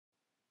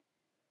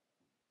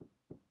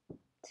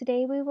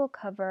Today we will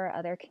cover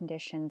other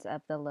conditions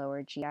of the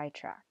lower GI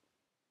tract.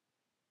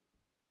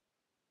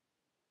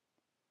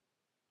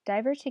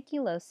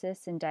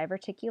 Diverticulosis and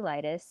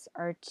diverticulitis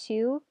are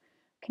two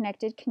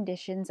connected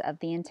conditions of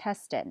the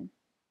intestine.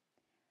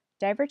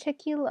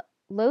 Diverticulosis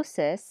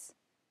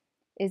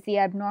is the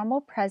abnormal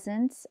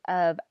presence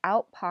of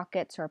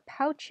outpockets or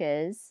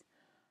pouches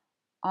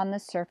on the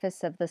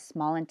surface of the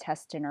small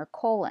intestine or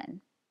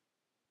colon.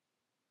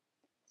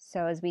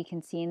 So as we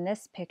can see in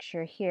this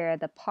picture here,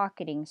 the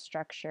pocketing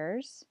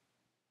structures,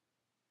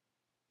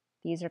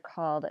 these are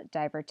called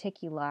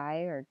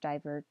diverticuli or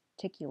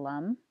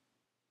diverticulum.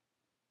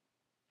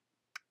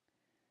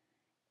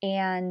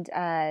 And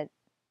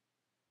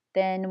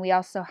then we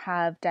also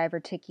have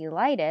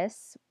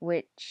diverticulitis,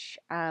 which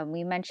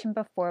we mentioned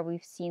before.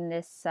 We've seen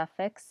this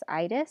suffix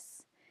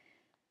itis.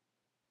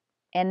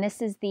 And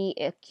this is the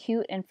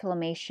acute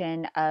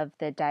inflammation of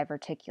the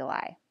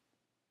diverticuli.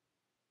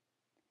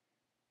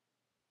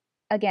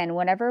 Again,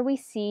 whenever we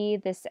see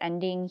this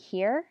ending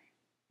here,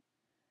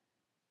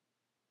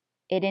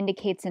 it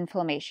indicates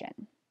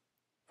inflammation.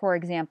 For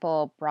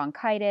example,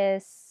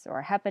 bronchitis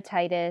or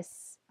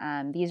hepatitis.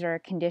 These are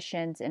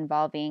conditions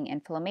involving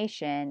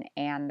inflammation,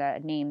 and the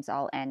names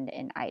all end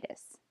in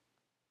itis.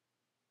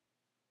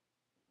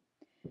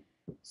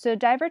 So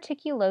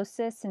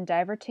diverticulosis and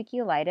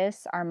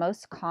diverticulitis are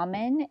most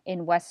common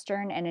in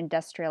Western and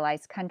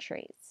industrialized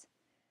countries.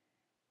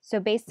 So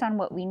based on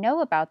what we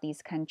know about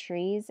these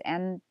countries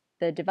and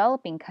the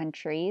developing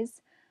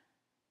countries,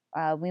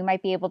 we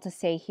might be able to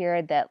say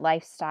here that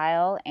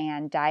lifestyle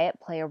and diet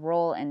play a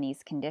role in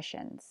these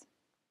conditions.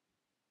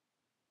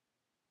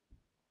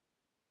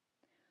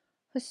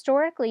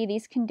 Historically,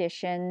 these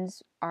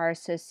conditions are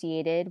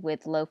associated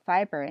with low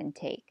fiber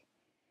intake.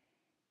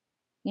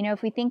 You know,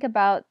 if we think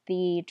about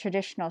the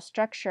traditional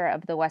structure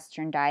of the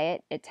Western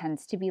diet, it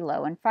tends to be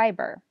low in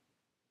fiber.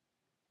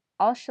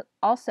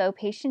 Also,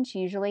 patients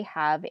usually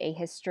have a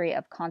history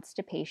of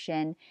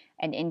constipation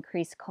and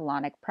increased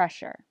colonic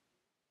pressure.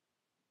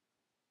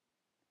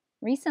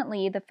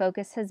 Recently, the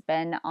focus has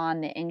been on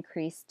the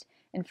increased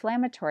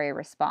inflammatory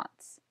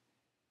response,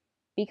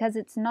 because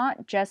it's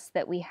not just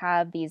that we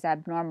have these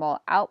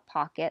abnormal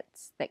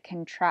outpockets that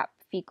can trap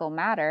fecal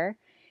matter,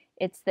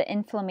 it's the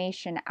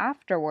inflammation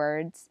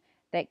afterwards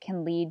that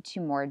can lead to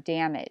more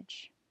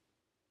damage.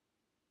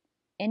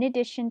 In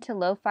addition to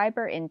low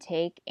fiber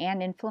intake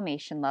and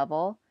inflammation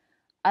level,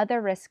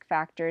 other risk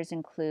factors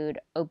include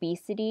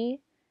obesity,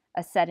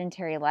 a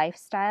sedentary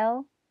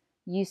lifestyle,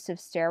 use of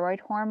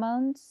steroid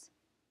hormones,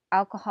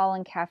 alcohol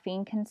and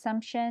caffeine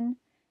consumption,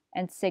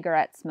 and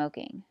cigarette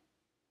smoking.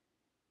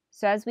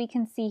 So as we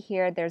can see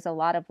here, there's a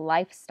lot of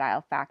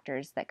lifestyle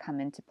factors that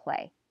come into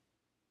play.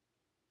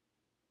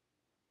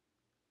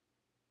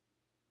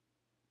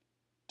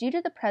 Due to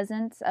the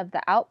presence of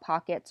the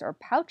outpockets or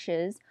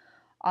pouches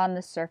on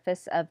the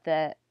surface of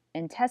the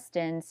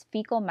intestines,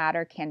 fecal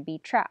matter can be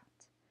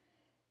trapped.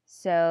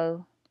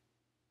 So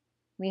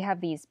we have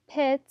these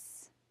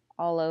pits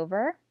all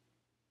over,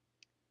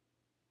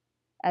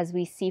 as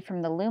we see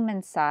from the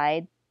lumen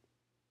side,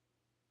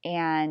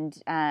 and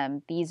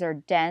these are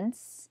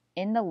dense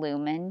in the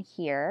lumen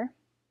here.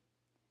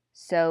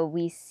 So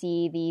we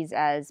see these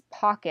as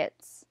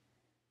pockets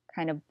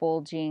kind of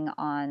bulging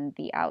on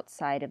the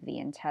outside of the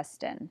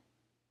intestine,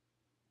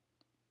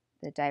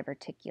 the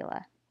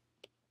diverticula.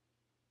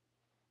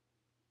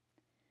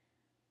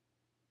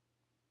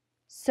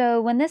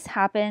 So when this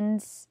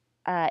happens,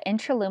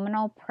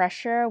 intraluminal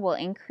pressure will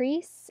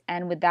increase,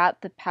 and with that,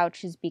 the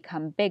pouches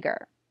become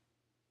bigger.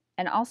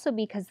 And also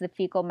because the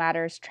fecal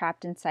matter is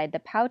trapped inside the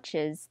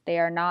pouches, they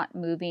are not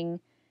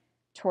moving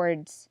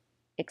towards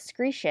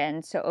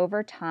excretion, so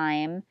over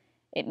time,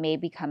 it may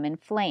become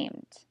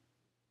inflamed.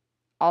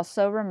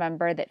 Also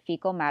remember that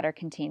fecal matter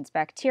contains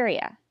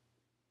bacteria.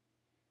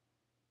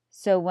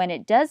 So when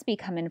it does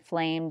become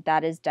inflamed,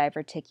 that is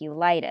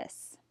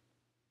diverticulitis.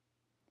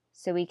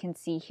 So we can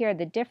see here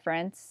the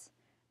difference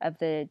of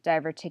the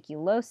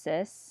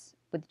diverticulosis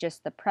with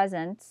just the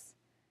presence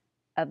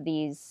of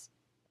these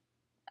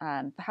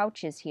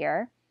pouches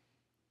here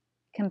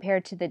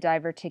compared to the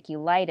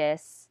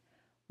diverticulitis,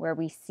 where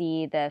we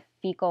see the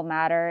fecal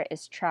matter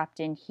is trapped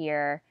in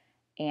here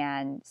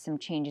and some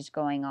changes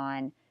going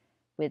on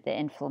with the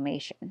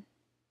inflammation.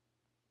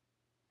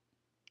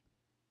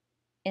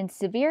 In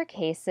severe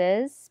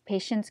cases,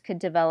 patients could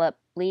develop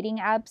bleeding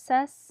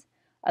abscess,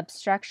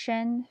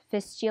 obstruction,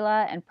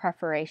 fistula, and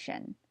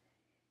perforation.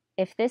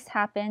 If this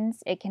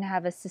happens, it can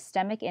have a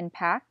systemic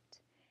impact,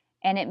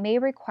 and it may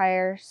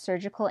require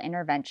surgical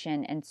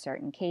intervention in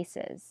certain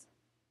cases.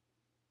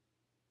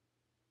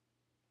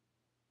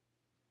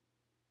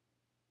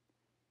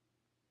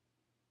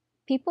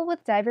 People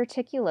with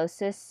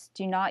diverticulosis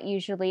do not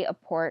usually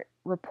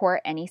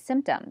report any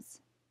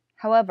symptoms.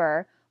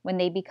 However, when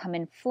they become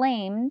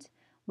inflamed,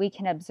 we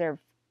can observe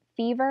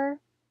fever,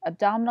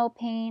 abdominal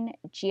pain,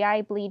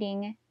 GI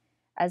bleeding,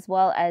 as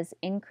well as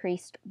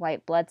increased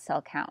white blood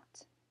cell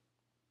count.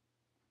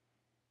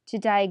 To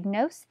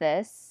diagnose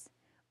this,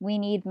 we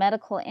need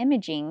medical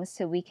imaging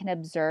so we can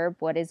observe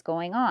what is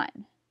going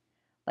on,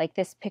 Like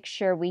this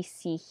picture we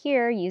see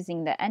here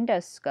using the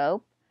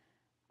endoscope,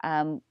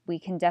 we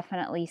can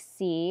definitely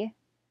see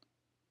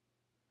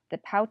the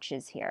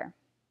pouches here.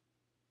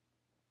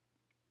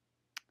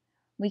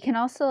 We can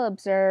also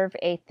observe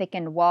a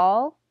thickened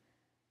wall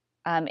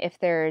if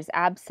there's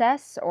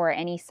abscess or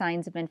any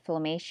signs of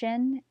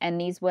inflammation,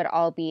 and these would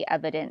all be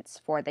evidence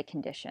for the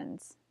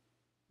conditions.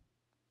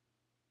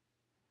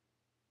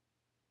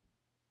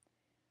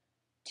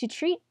 To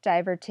treat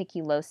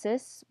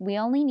diverticulosis, we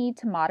only need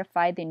to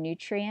modify the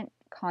nutrient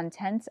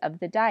contents of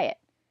the diet.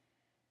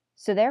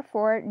 So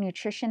therefore,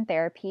 nutrition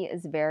therapy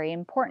is very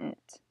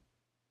important.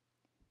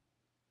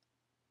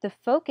 The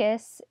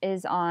focus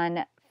is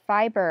on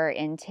fiber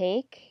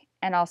intake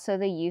and also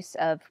the use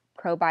of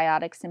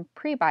probiotics and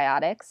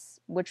prebiotics,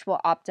 which will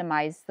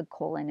optimize the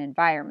colon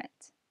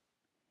environment.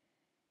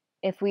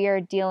 If we are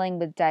dealing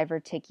with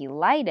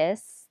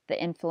diverticulitis, the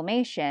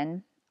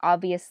inflammation,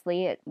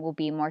 obviously it will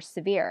be more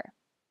severe.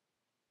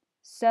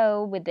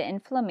 So with the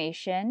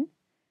inflammation,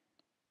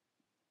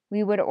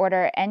 we would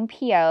order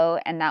NPO,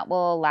 and that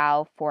will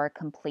allow for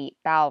complete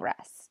bowel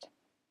rest.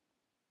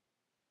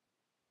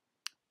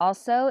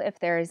 Also, if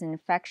there is an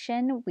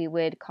infection, we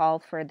would call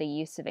for the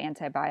use of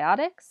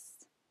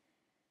antibiotics.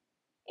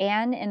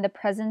 And in the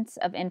presence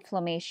of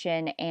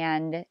inflammation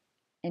and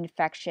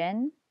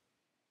infection,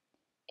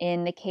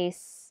 in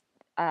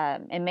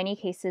many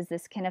cases,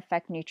 this can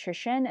affect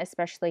nutrition,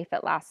 especially if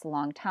it lasts a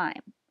long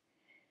time.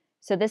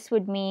 So this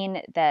would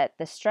mean that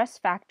the stress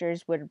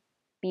factors would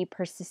be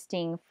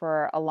persisting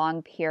for a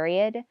long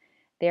period.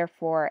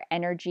 Therefore,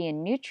 energy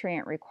and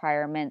nutrient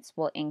requirements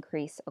will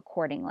increase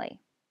accordingly.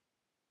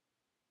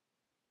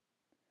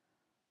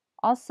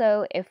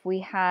 Also, if we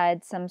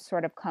had some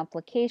sort of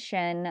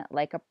complication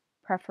like a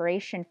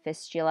perforation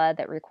fistula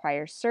that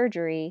requires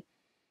surgery,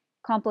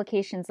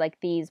 complications like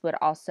these would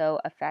also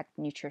affect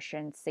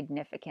nutrition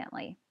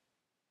significantly.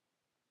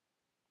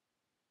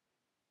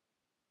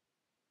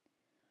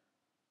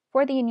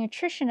 For the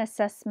nutrition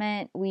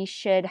assessment, we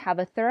should have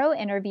a thorough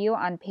interview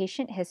on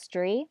patient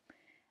history.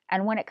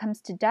 And when it comes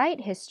to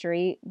diet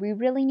history, we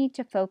really need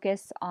to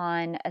focus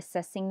on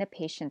assessing the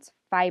patient's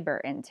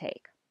fiber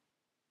intake.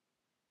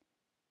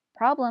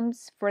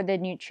 Problems for the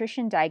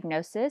nutrition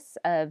diagnosis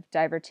of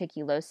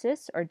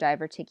diverticulosis or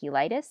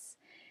diverticulitis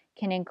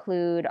can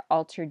include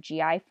altered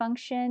GI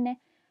function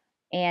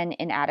and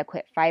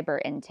inadequate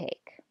fiber intake.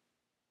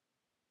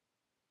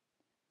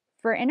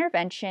 For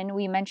intervention,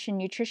 we mentioned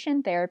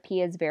nutrition therapy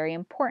is very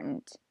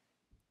important,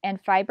 and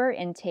fiber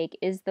intake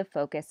is the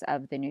focus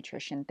of the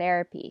nutrition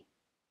therapy.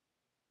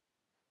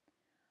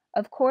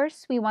 Of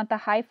course, we want the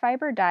high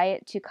fiber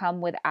diet to come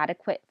with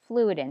adequate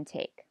fluid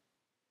intake.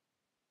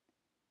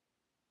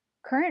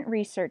 Current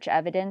research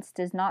evidence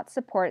does not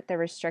support the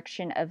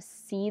restriction of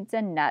seeds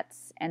and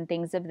nuts and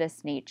things of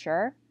this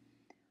nature,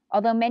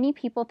 although many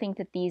people think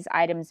that these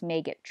items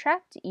may get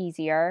trapped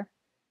easier,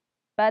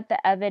 but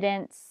the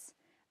evidence,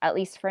 at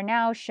least for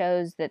now,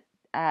 shows that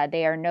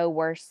they are no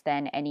worse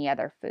than any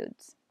other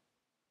foods.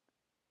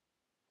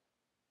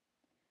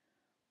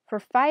 For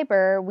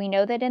fiber, we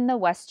know that in the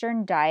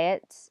Western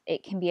diet,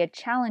 it can be a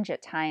challenge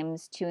at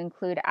times to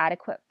include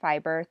adequate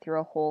fiber through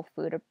a whole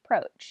food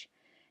approach.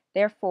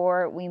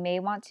 Therefore, we may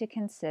want to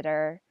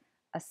consider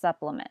a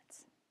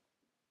supplement.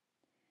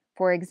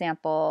 For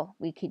example,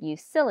 we could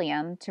use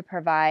psyllium to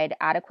provide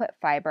adequate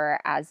fiber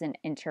as an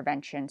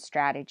intervention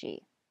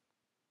strategy.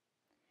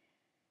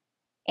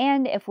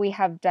 And if we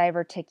have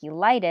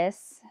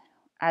diverticulitis,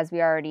 as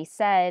we already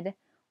said,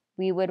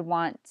 we would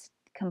want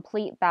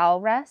complete bowel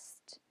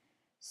rest,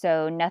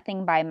 so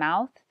nothing by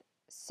mouth,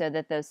 so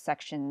that those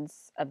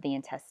sections of the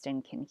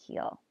intestine can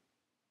heal.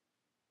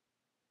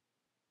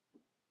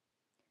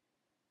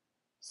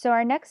 So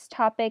our next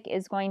topic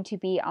is going to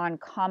be on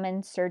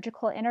common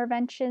surgical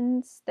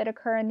interventions that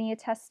occur in the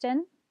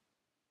intestine.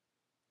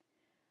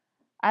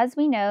 As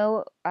we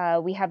know,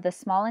 we have the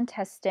small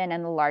intestine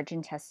and the large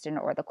intestine,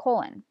 or the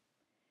colon.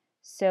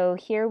 So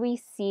here we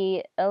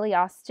see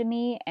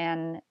ileostomy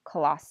and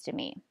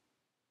colostomy.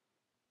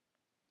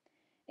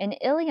 In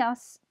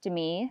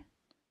ileostomy,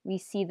 we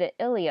see the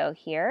ileo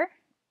here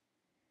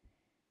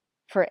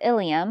for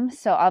ileum.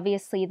 So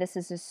obviously this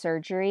is a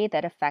surgery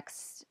that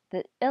affects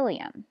the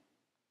ileum.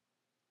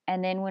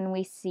 And then when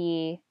we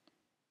see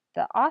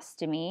the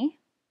ostomy,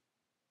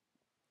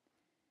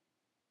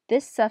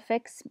 this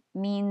suffix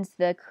means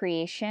the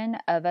creation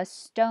of a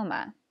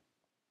stoma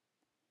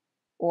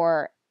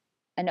or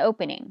an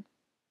opening.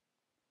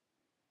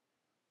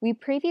 We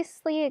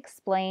previously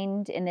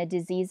explained in the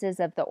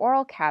diseases of the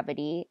oral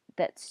cavity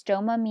that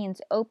stoma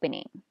means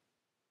opening.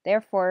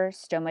 Therefore,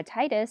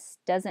 stomatitis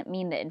doesn't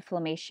mean the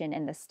inflammation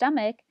in the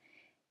stomach.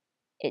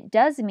 It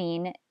does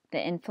mean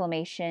the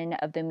inflammation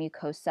of the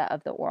mucosa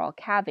of the oral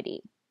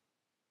cavity.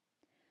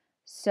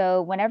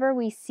 So whenever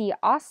we see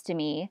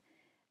ostomy,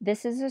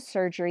 this is a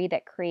surgery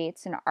that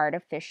creates an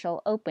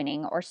artificial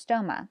opening or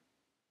stoma.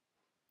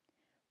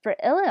 For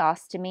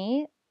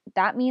ileostomy,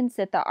 that means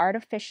that the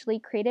artificially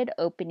created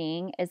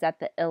opening is at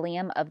the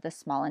ileum of the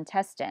small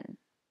intestine.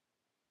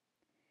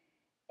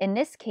 In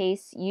this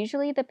case,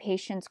 usually the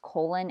patient's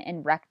colon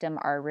and rectum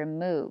are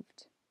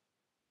removed.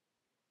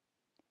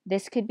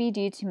 This could be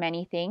due to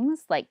many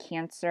things like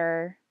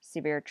cancer,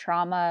 severe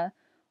trauma,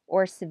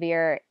 or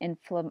severe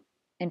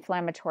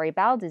inflammatory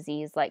bowel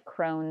disease like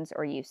Crohn's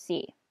or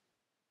UC.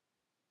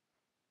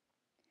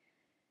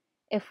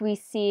 If we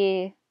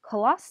see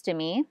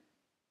colostomy,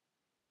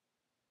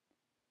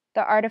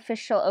 the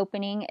artificial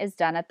opening is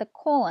done at the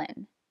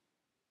colon.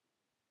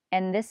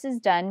 And this is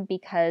done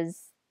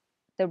because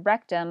the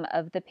rectum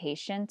of the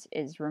patient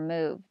is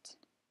removed.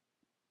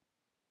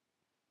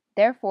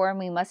 Therefore,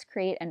 we must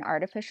create an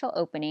artificial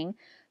opening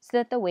so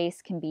that the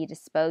waste can be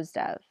disposed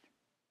of.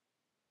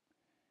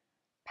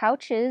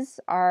 Pouches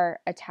are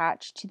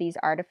attached to these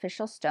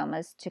artificial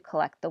stomas to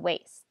collect the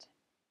waste.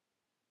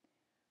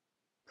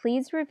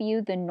 Please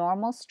review the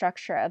normal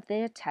structure of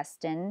the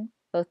intestine,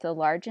 both the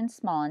large and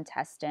small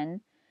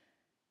intestine,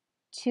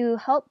 to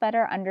help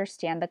better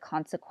understand the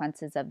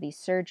consequences of these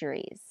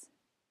surgeries.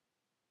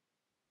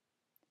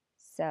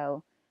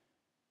 So,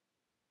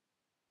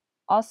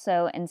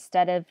 also,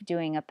 instead of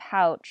doing a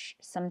pouch,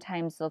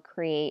 sometimes they'll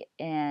create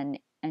an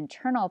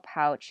internal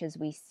pouch, as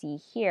we see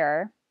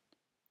here,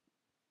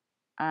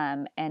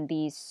 and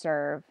these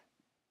serve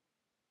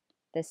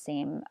the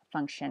same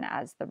function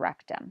as the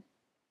rectum.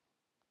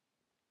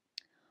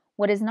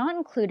 What is not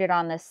included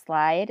on this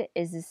slide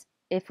is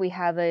if we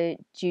have a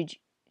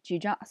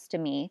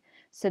jejunostomy.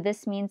 So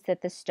this means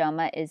that the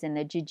stoma is in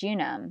the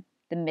jejunum,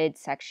 the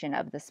midsection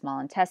of the small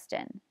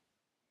intestine.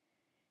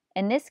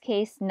 In this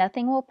case,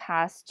 nothing will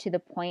pass to the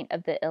point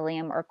of the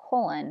ileum or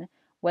colon,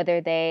 whether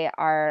they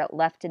are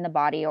left in the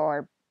body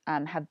or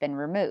have been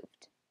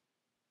removed.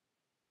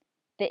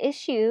 The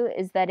issue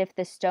is that if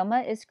the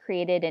stoma is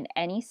created in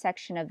any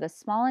section of the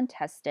small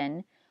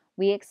intestine,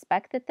 we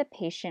expect that the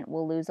patient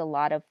will lose a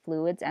lot of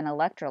fluids and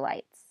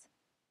electrolytes.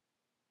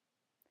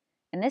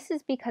 And this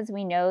is because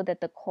we know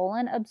that the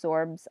colon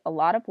absorbs a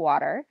lot of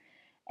water,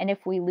 and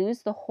if we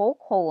lose the whole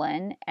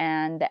colon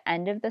and the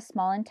end of the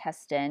small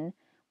intestine,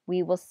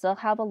 we will still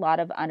have a lot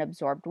of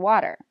unabsorbed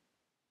water.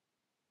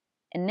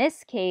 In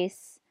this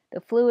case,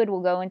 the fluid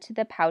will go into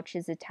the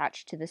pouches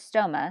attached to the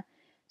stoma,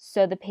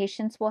 so the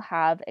patients will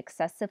have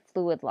excessive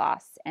fluid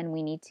loss, and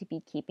we need to be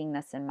keeping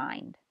this in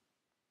mind.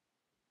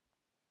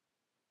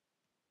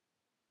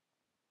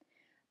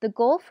 The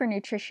goal for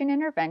nutrition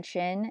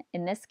intervention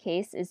in this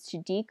case is to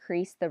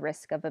decrease the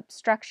risk of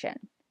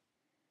obstruction.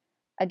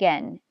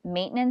 Again,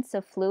 maintenance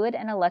of fluid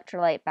and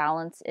electrolyte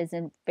balance is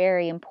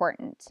very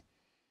important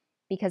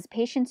because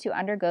patients who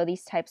undergo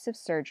these types of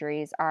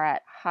surgeries are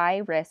at high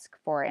risk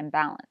for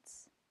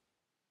imbalance.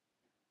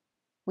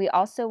 We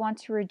also want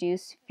to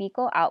reduce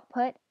fecal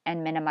output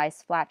and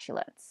minimize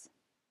flatulence.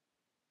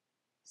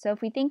 So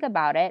if we think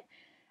about it,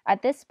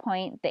 at this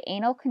point, the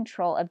anal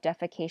control of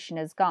defecation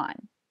is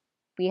gone.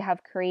 We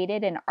have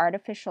created an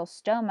artificial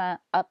stoma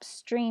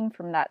upstream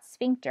from that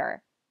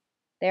sphincter.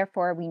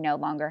 Therefore, we no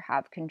longer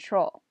have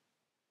control.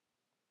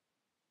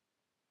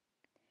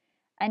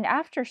 And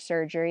after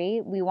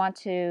surgery, we want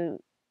to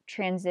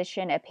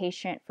transition a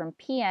patient from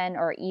PN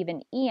or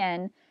even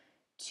EN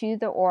to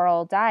the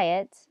oral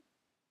diet.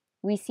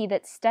 We see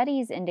that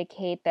studies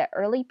indicate that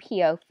early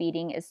PO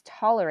feeding is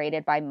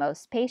tolerated by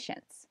most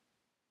patients.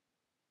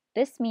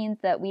 This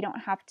means that we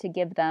don't have to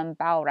give them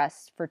bowel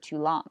rest for too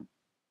long.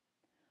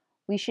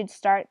 We should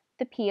start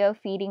the PO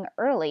feeding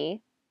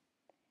early,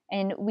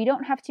 and we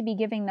don't have to be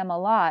giving them a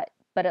lot,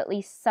 but at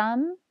least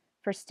some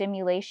for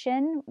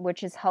stimulation,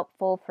 which is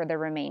helpful for the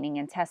remaining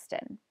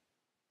intestine.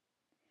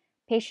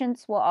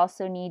 Patients will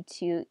also need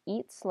to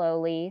eat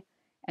slowly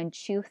and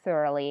chew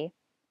thoroughly,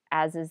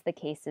 as is the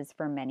case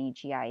for many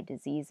GI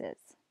diseases.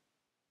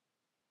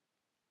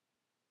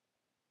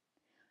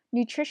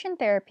 Nutrition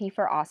therapy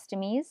for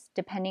ostomies,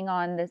 depending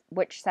on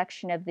which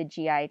section of the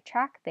GI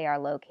tract they are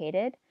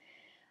located,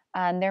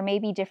 there may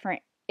be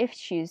different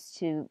issues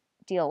to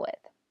deal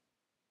with.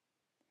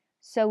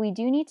 So we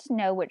do need to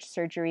know which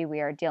surgery we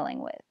are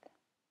dealing with.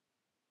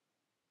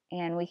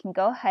 And we can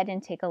go ahead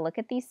and take a look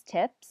at these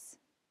tips.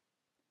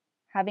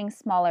 Having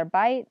smaller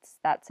bites,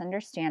 that's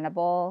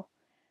understandable.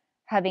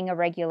 Having a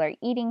regular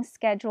eating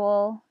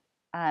schedule,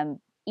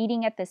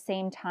 eating at the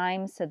same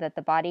time so that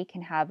the body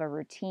can have a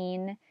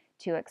routine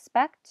to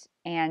expect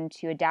and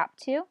to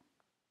adapt to.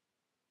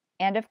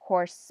 And of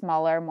course,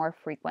 smaller, more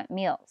frequent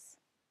meals.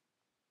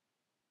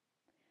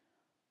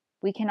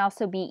 We can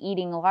also be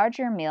eating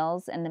larger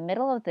meals in the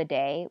middle of the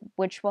day,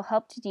 which will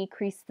help to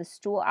decrease the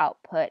stool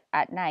output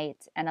at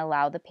night and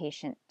allow the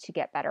patient to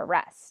get better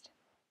rest.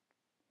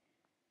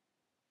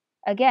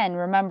 Again,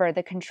 remember,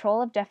 the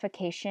control of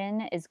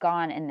defecation is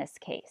gone in this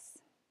case.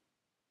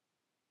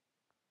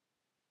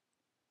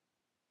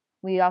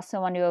 We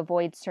also want to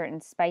avoid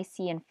certain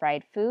spicy and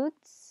fried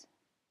foods.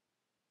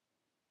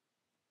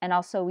 And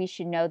also we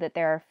should know that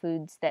there are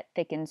foods that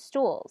thicken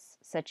stools,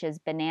 such as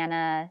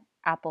banana,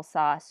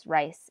 applesauce,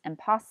 rice, and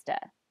pasta.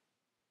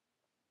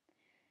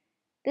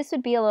 This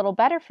would be a little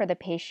better for the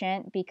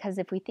patient because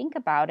if we think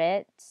about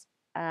it,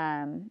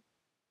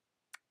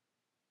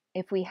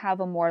 if we have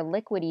a more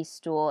liquidy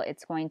stool,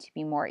 it's going to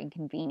be more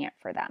inconvenient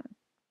for them.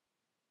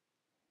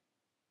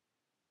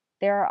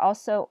 There are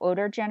also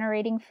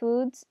odor-generating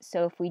foods,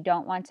 so if we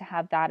don't want to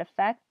have that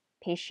effect,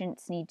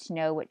 patients need to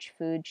know which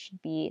food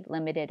should be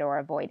limited or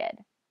avoided.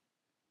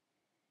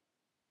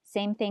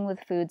 Same thing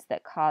with foods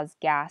that cause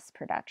gas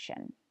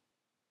production.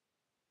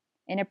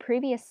 In a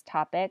previous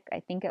topic,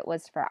 I think it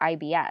was for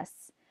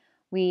IBS,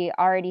 we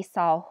already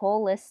saw a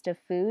whole list of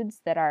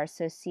foods that are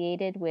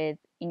associated with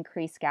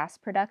increased gas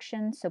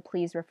production, so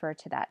please refer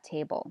to that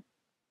table.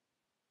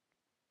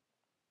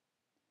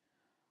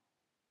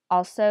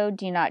 Also,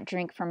 do not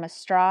drink from a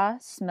straw,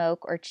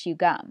 smoke, or chew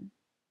gum.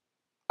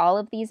 All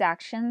of these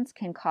actions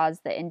can cause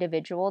the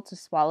individual to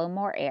swallow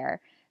more air,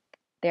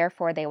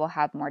 therefore they will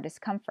have more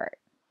discomfort.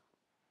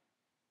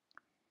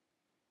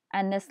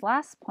 And this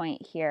last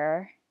point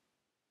here,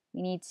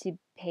 we need to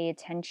pay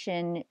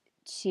attention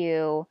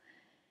to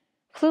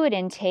fluid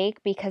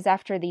intake because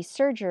after these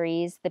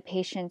surgeries, the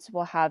patients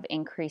will have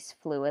increased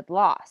fluid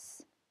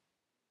loss.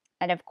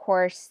 And of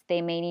course, they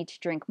may need to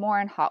drink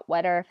more in hot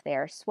weather if they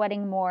are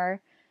sweating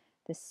more.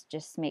 This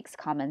just makes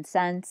common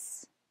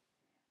sense.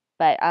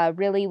 But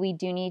really, we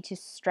do need to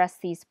stress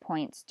these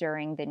points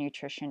during the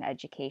nutrition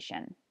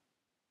education.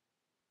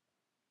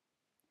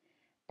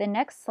 The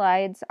next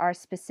slides are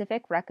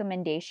specific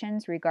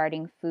recommendations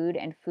regarding food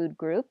and food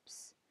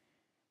groups,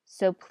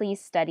 so please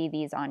study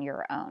these on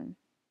your own.